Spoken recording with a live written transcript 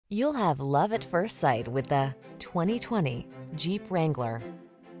You'll have love at first sight with the 2020 Jeep Wrangler.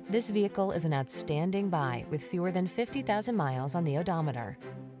 This vehicle is an outstanding buy with fewer than 50,000 miles on the odometer.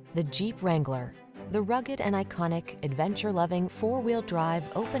 The Jeep Wrangler, the rugged and iconic, adventure-loving four-wheel drive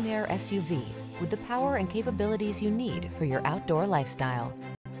open-air SUV with the power and capabilities you need for your outdoor lifestyle.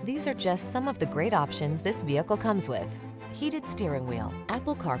 These are just some of the great options this vehicle comes with: heated steering wheel,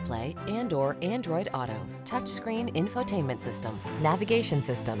 Apple CarPlay and/or Android Auto, touchscreen infotainment system, navigation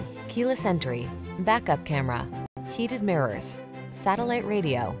system, keyless entry, backup camera, heated mirrors, satellite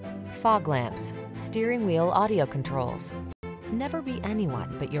radio, fog lamps, steering wheel audio controls. Never be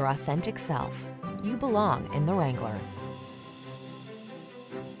anyone but your authentic self. You belong in the Wrangler.